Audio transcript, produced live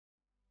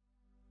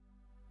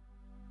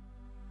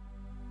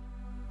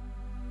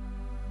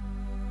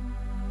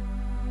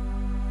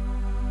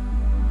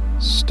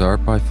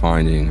Start by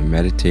finding a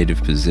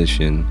meditative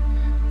position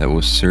that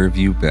will serve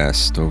you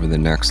best over the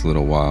next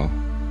little while.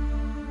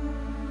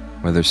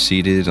 Whether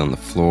seated on the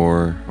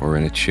floor or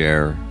in a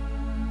chair,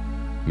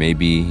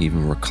 maybe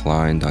even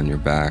reclined on your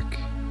back,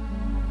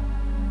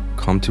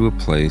 come to a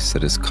place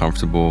that is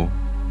comfortable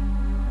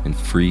and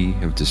free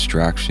of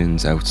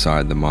distractions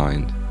outside the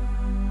mind.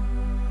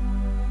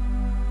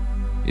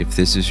 If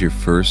this is your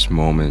first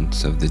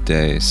moment of the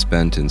day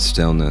spent in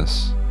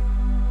stillness,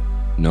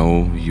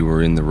 know you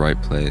are in the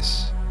right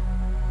place,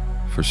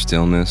 for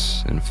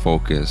stillness and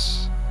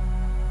focus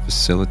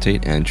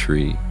facilitate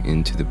entry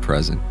into the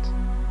present.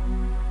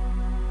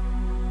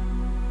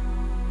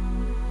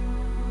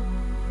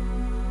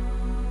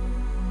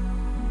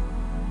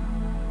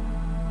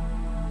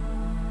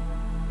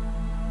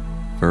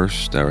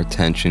 First, our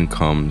attention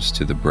comes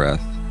to the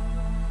breath.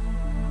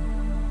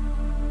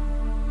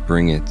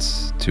 Bring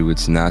it to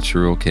its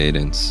natural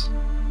cadence,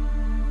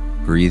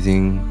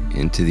 breathing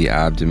into the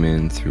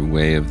abdomen through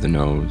way of the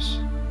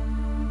nose.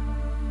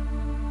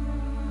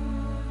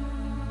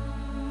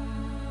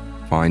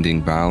 Finding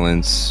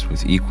balance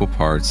with equal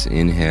parts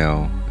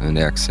inhale and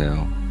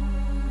exhale.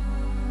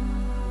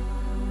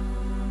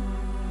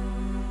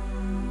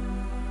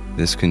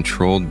 This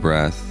controlled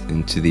breath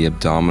into the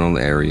abdominal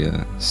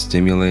area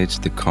stimulates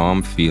the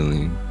calm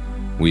feeling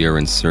we are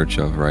in search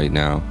of right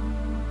now,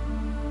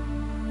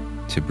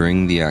 to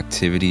bring the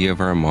activity of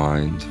our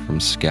mind from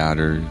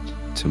scattered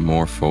to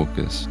more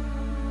focused.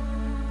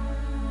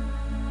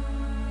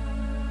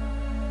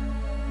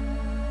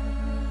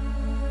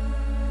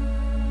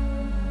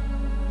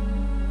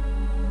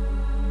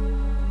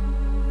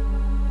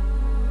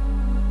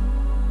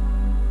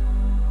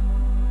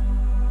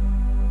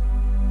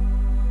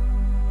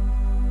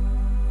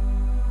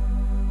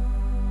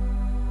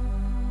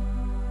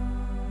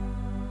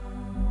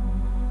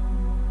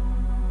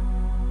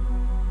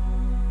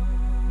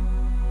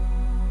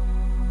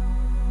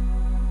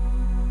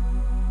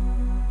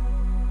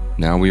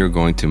 Now we are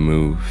going to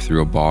move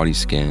through a body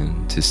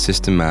scan to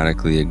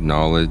systematically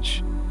acknowledge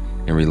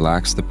and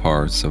relax the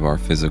parts of our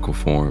physical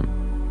form,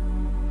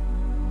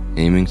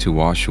 aiming to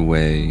wash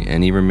away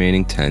any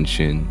remaining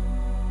tension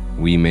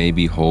we may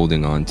be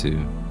holding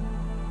onto.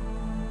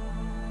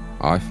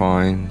 I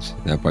find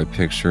that by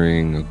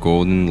picturing a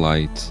golden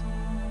light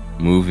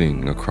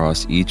moving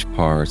across each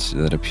part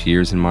that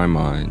appears in my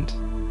mind,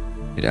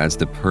 it adds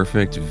the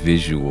perfect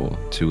visual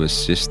to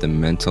assist the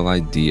mental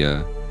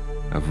idea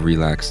of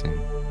relaxing.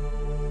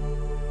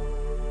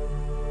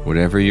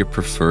 Whatever your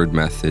preferred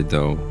method,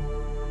 though,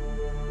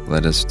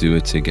 let us do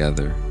it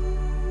together.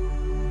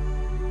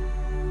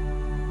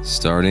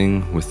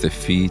 Starting with the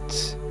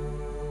feet,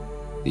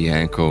 the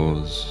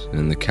ankles,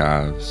 and the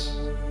calves,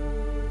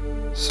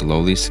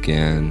 slowly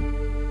scan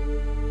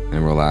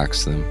and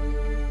relax them.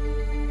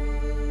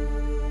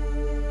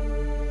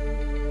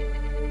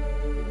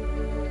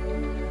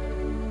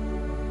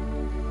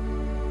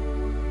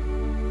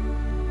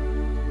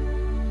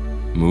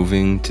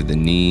 Moving to the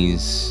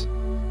knees,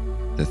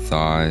 the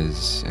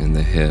thighs, and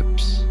the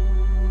hips,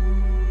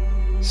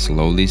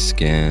 slowly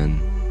scan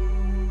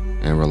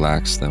and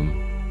relax them.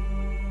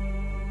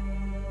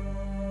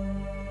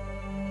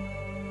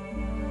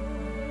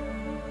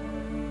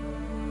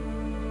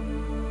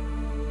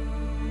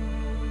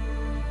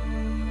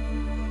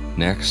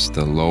 Next,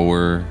 the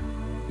lower,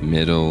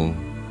 middle,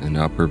 and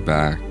upper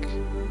back.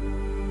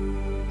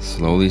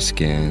 Slowly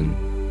scan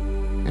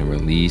and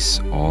release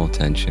all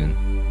tension.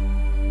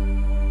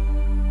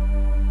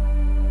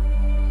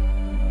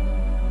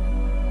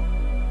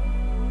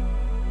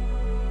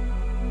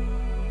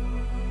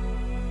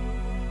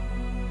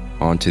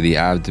 Onto the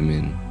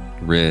abdomen,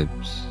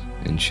 ribs,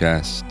 and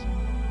chest.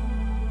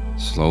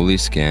 Slowly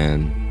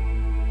scan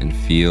and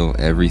feel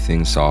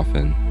everything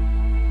soften.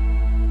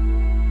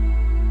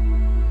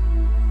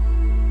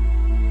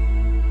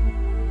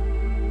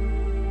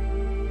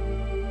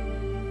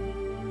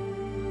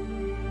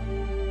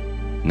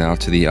 Now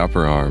to the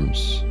upper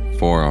arms,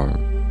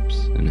 forearms,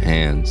 and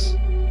hands.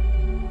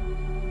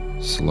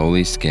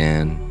 Slowly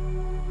scan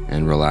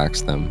and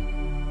relax them.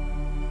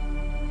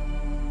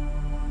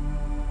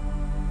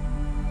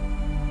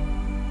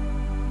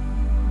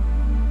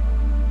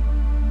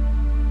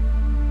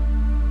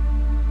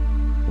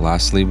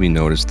 Lastly, we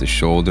notice the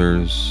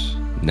shoulders,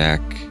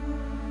 neck,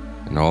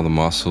 and all the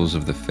muscles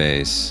of the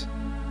face.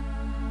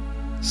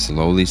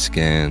 Slowly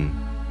scan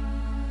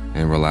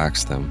and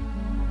relax them.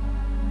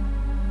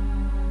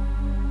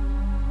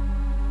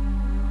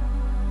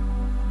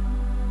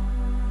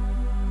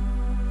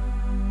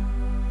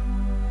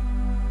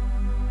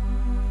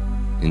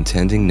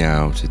 Intending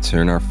now to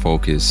turn our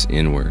focus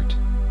inward,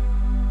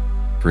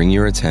 bring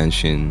your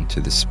attention to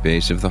the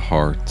space of the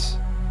heart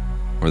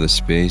or the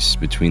space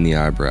between the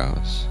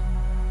eyebrows,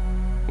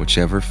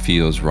 whichever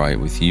feels right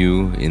with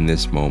you in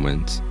this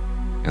moment,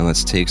 and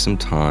let's take some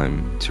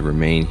time to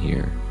remain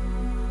here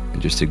and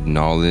just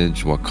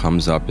acknowledge what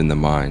comes up in the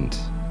mind,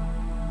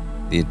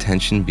 the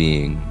intention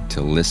being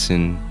to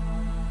listen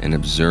and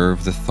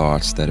observe the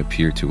thoughts that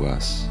appear to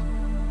us,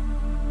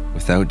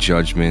 without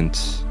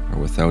judgment or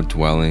without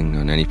dwelling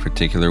on any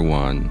particular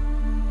one,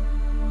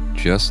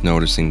 just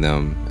noticing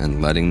them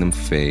and letting them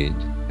fade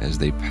as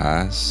they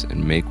pass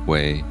and make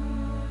way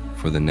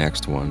for the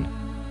next one.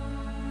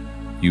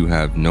 You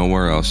have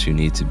nowhere else you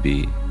need to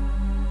be,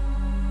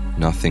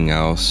 nothing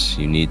else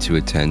you need to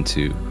attend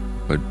to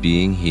but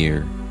being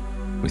here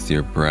with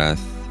your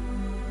breath,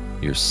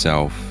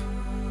 yourself,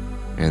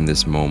 and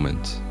this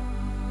moment.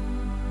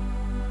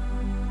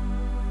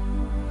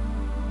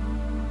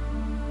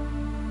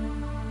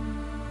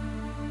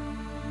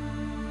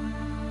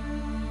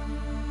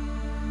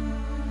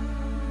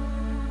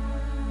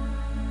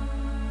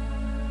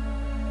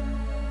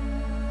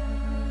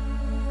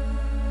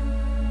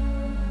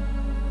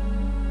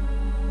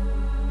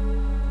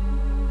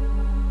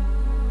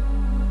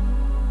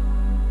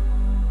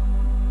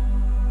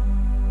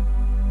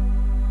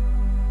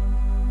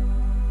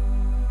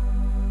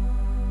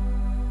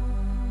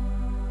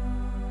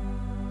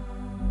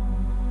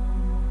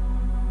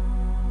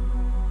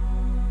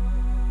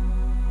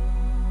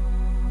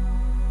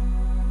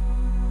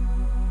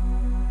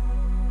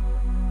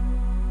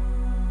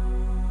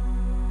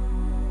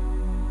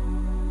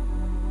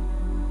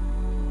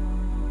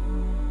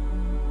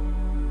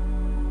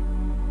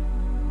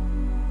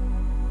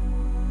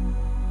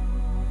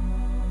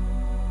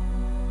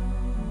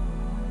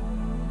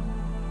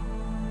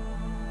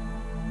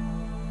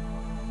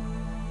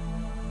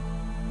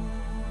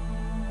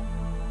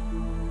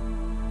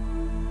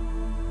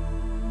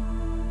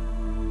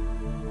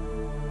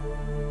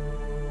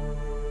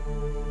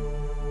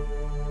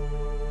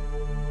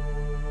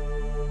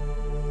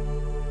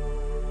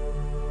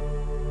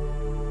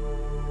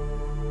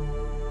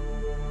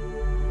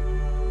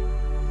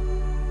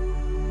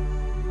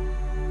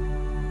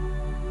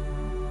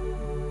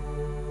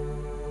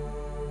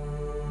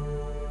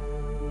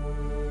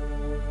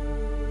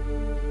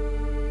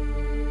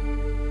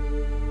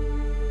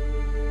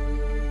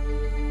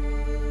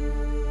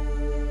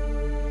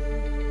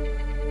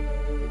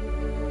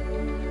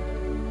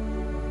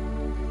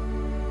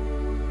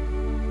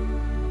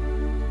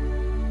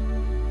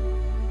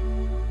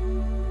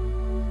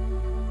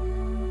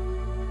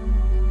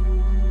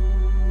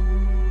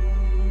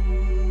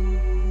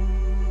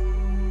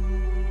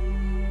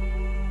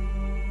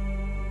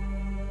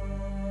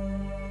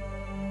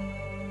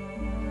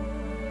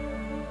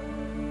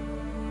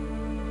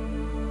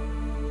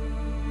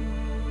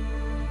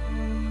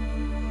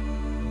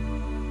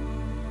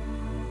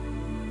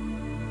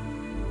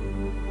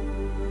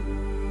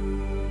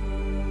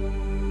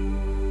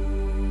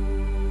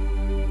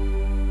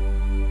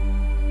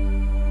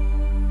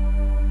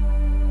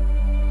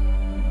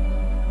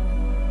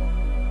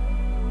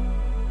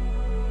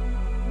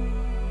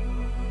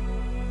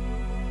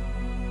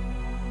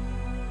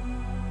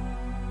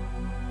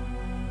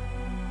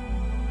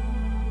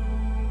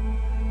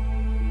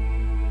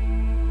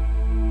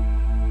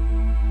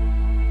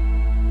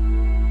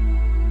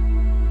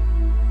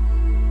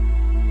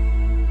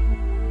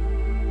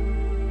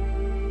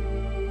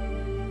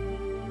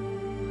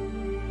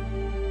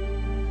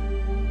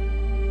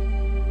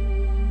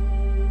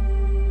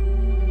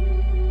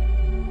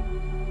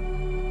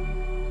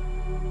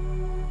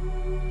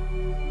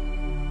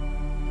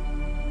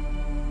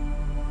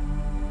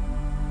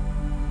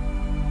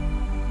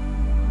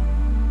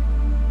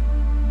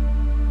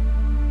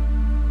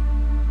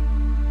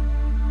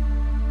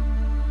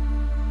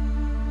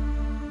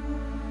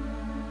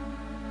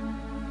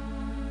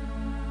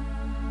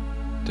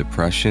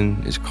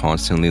 Depression is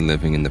constantly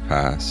living in the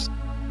past,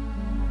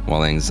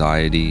 while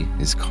anxiety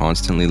is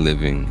constantly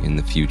living in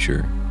the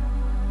future.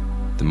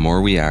 The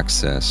more we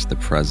access the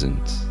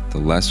present, the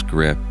less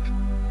grip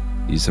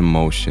these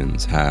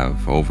emotions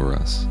have over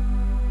us.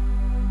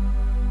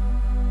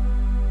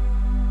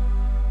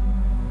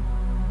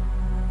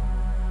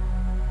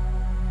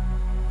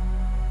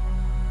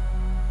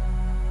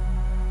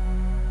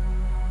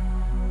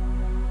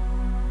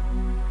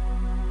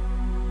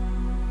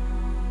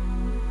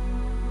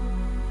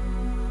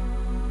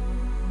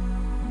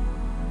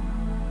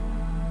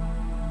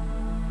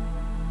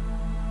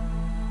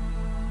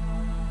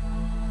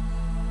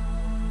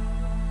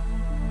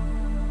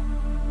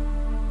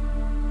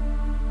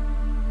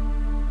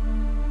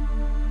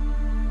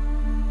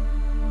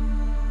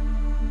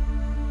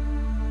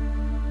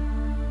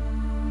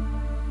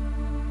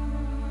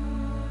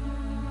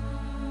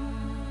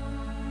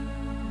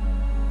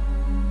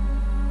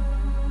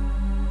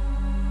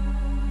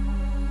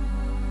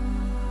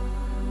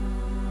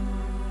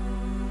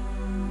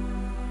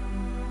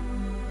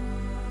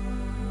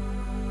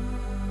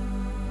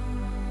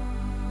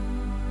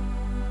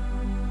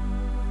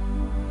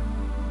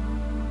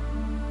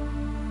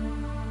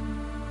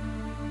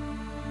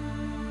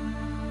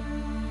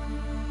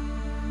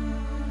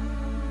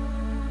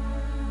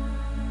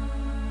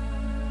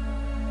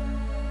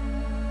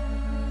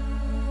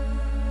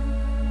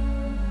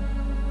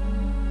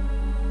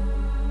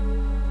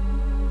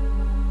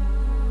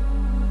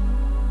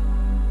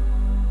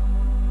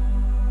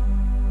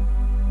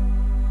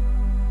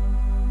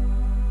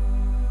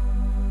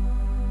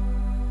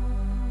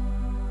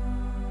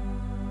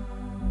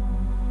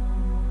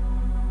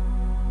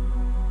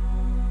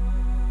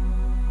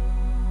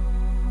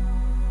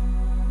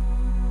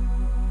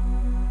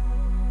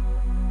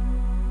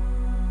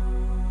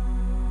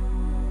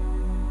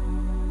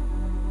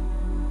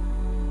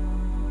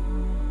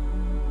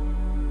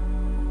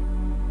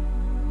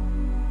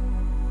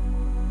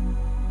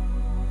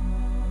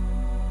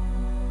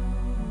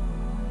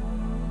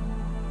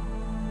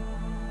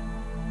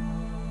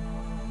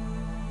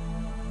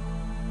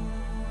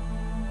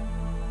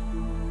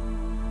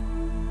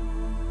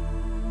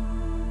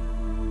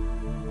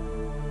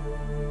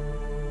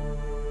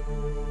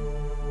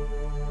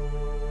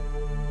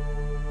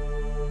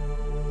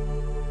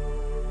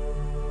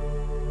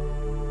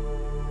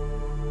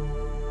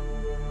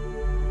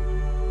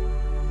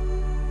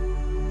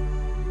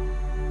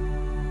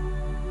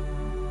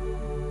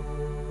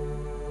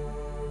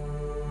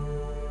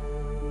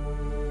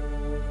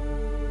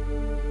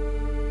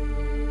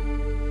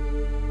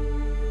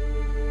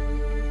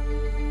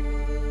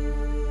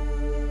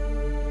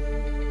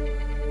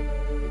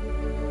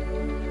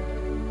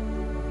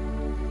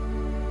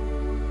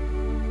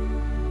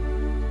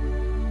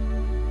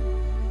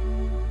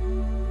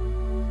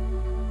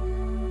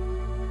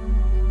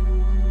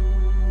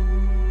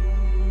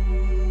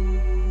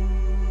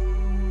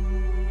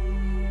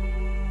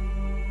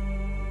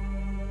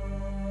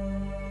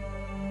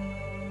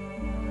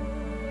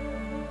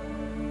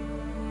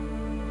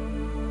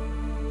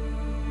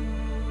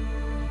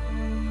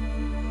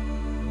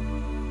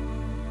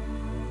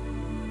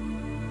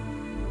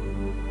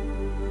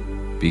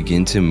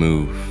 begin to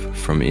move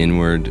from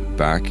inward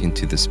back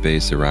into the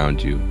space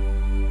around you.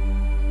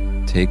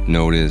 Take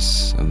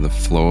notice of the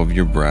flow of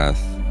your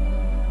breath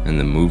and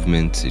the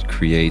movement it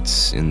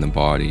creates in the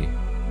body.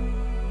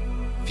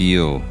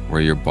 Feel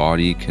where your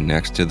body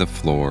connects to the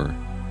floor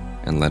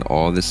and let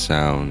all the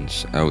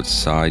sounds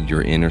outside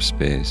your inner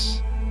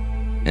space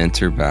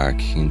enter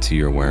back into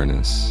your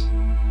awareness.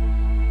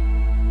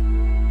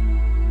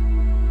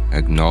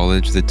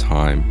 Acknowledge the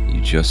time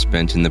you just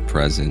spent in the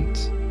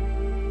present,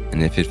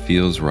 and if it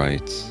feels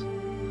right,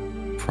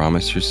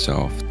 promise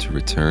yourself to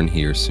return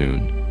here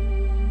soon.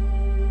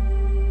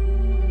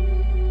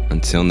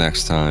 Until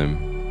next time,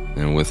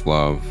 and with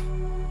love,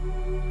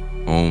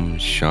 Om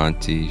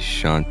Shanti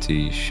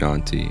Shanti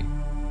Shanti.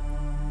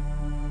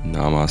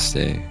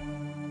 Namaste.